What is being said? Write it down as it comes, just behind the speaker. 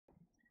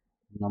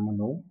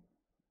nominal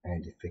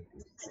and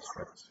effective interest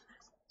rates.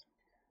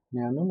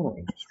 Now, nominal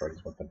interest rate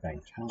is what the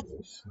bank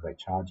charges, they're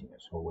charging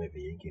us, or wherever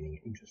you're getting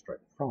an interest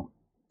rate from.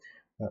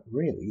 But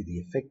really, the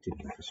effective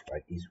interest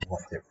rate is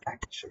what they're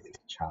actually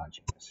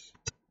charging us.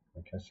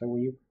 Okay, so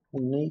we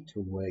need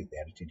to work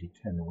that to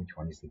determine which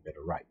one is the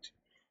better rate.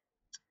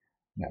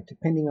 Now,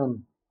 depending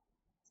on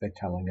they're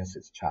telling us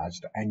it's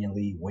charged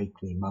annually,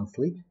 weekly,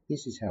 monthly,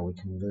 this is how we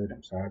convert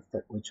them. So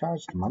if we're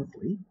charged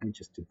monthly, we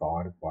just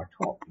divide it by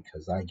 12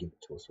 because they give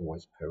it to us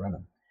always per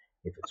annum.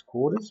 If it's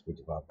quarters, we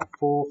divide by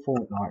 4,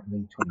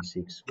 fortnightly,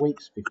 26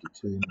 weeks,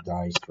 52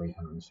 days,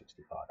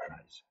 365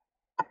 days.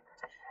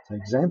 So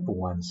example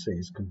 1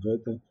 says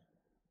convert the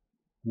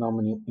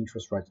nominal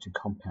interest rates to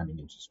compounding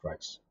interest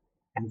rates.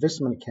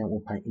 Investment account will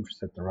pay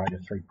interest at the rate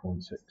of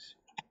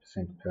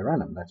 3.6% per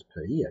annum. That's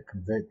per year.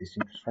 Convert this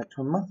interest rate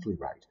to a monthly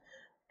rate.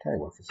 Okay,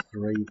 well, if it's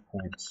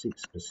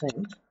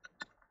 3.6%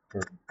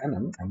 per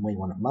annum and we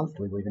want it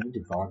monthly, we're going to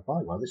divide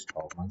by, well, there's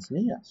 12 months in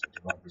a year. So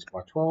divide this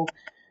by 12,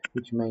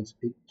 which means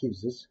it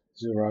gives us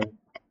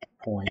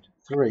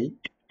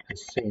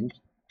 0.3%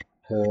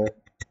 per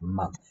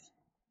month.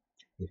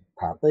 If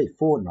part B,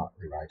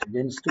 fortnightly rate,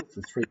 again, still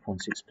for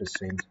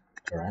 3.6%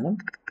 per annum.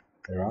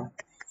 There are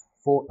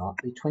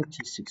fortnightly,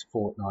 26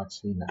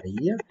 fortnights in a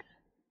year.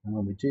 And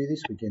when we do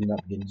this, we end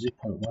up getting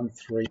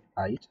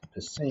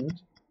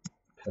 0.138%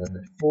 per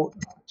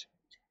fortnight.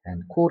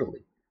 And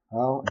quarterly,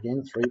 well,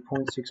 again,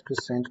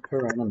 3.6%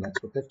 per annum.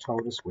 That's what they've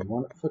told us. We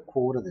want it for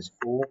quarter. There's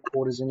 4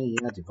 quarters in a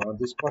year. Divide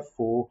this by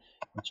 4,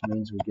 which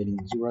means we're getting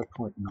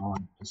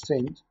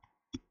 0.9%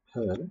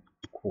 per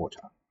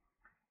quarter.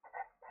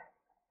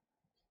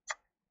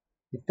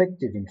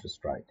 Effective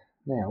interest rate.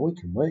 Now, we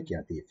can work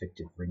out the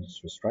effective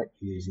interest rate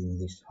using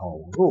this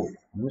whole rule.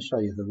 I'm going to show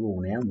you the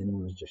rule now, and then I'm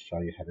going to just show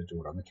you how to do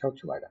it on the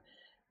calculator.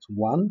 It's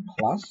 1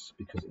 plus,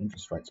 because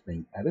interest rate's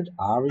being added,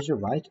 R is your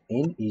rate,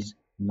 N is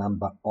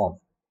number of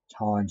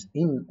times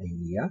in a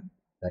year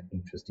that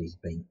interest is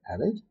being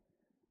added.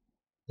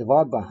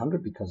 Divide by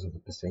 100 because of the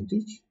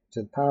percentage,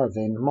 to the power of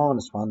N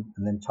minus 1,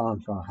 and then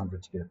times by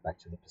 100 to get it back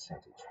to the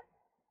percentage.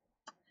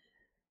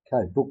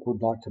 Okay, Brooke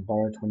would like to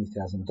borrow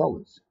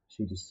 $20,000.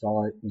 She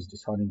is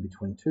deciding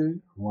between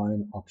 2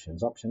 loan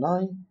options. Option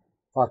A,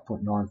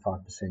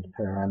 5.95%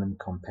 per annum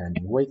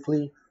compounding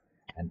weekly,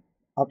 and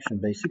option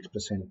B,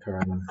 6% per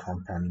annum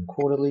compounding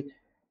quarterly.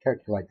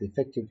 Calculate the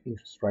effective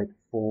interest rate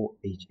for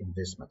each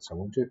investment. So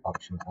we'll do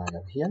option A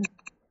over here.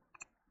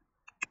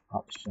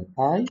 Option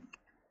A,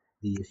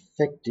 the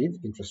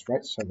effective interest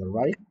rate, so the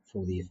rate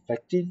for the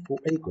effective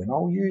will equal, and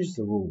I'll use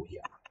the rule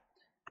here.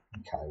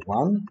 Okay,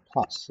 1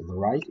 plus, so the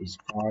rate is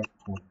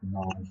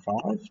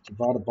 5.95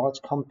 divided by its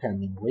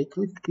compounding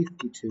weekly,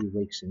 52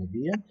 weeks in a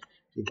year,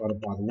 divided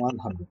by the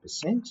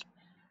 100%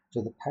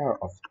 to the power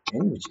of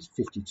n, which is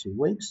 52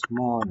 weeks,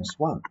 minus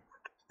 1.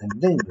 And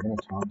then we're going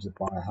to times it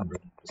by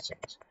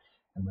 100%.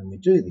 And when we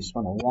do this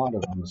one, I'll write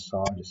it on the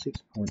side of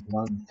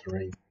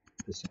 6.13%.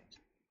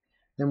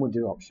 Then we'll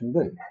do option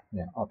B.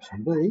 Now,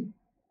 option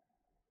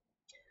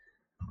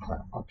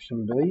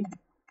B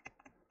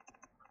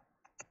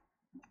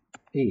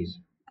is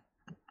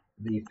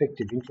the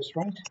effective interest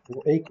rate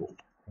will equal,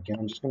 again,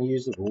 I'm just going to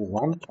use the rule,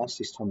 1 plus,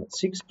 this time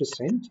it's 6%,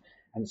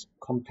 and it's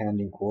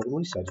compounding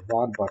quarterly, so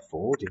divide by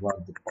 4,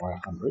 divided by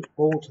 100,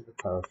 all to the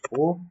power of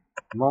 4,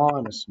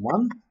 minus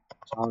 1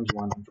 times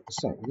 100%.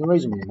 And the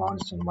reason we're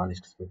minusing 1 is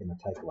because we're going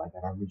to take away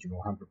that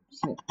original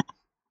 100%.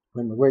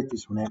 When we work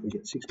this one out, we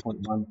get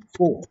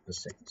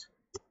 6.14%.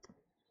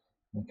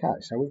 Okay,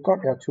 so we've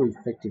got our 2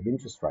 effective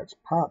interest rates.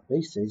 Part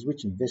B says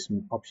which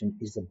investment option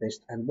is the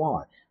best and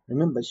why.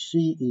 Remember,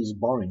 she is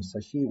borrowing, so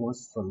she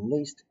wants the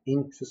least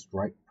interest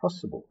rate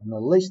possible. And the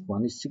least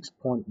one is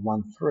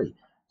 6.13.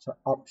 So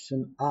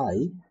option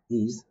A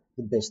is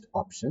the best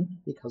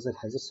option because it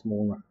has a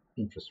smaller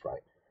interest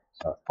rate.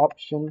 So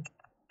option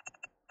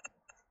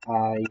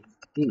A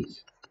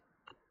is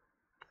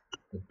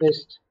the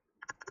best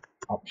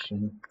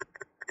option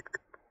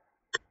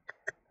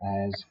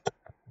as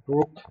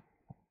Brooke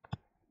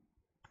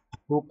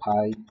will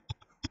pay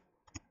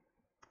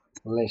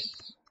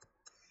less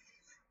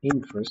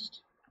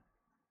interest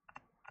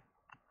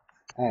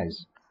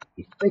as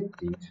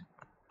effective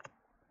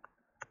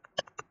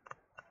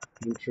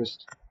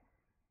interest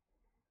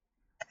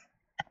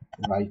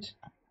rate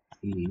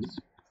is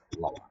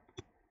lower.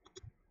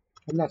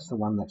 And that's the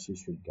one that you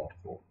should go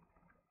for.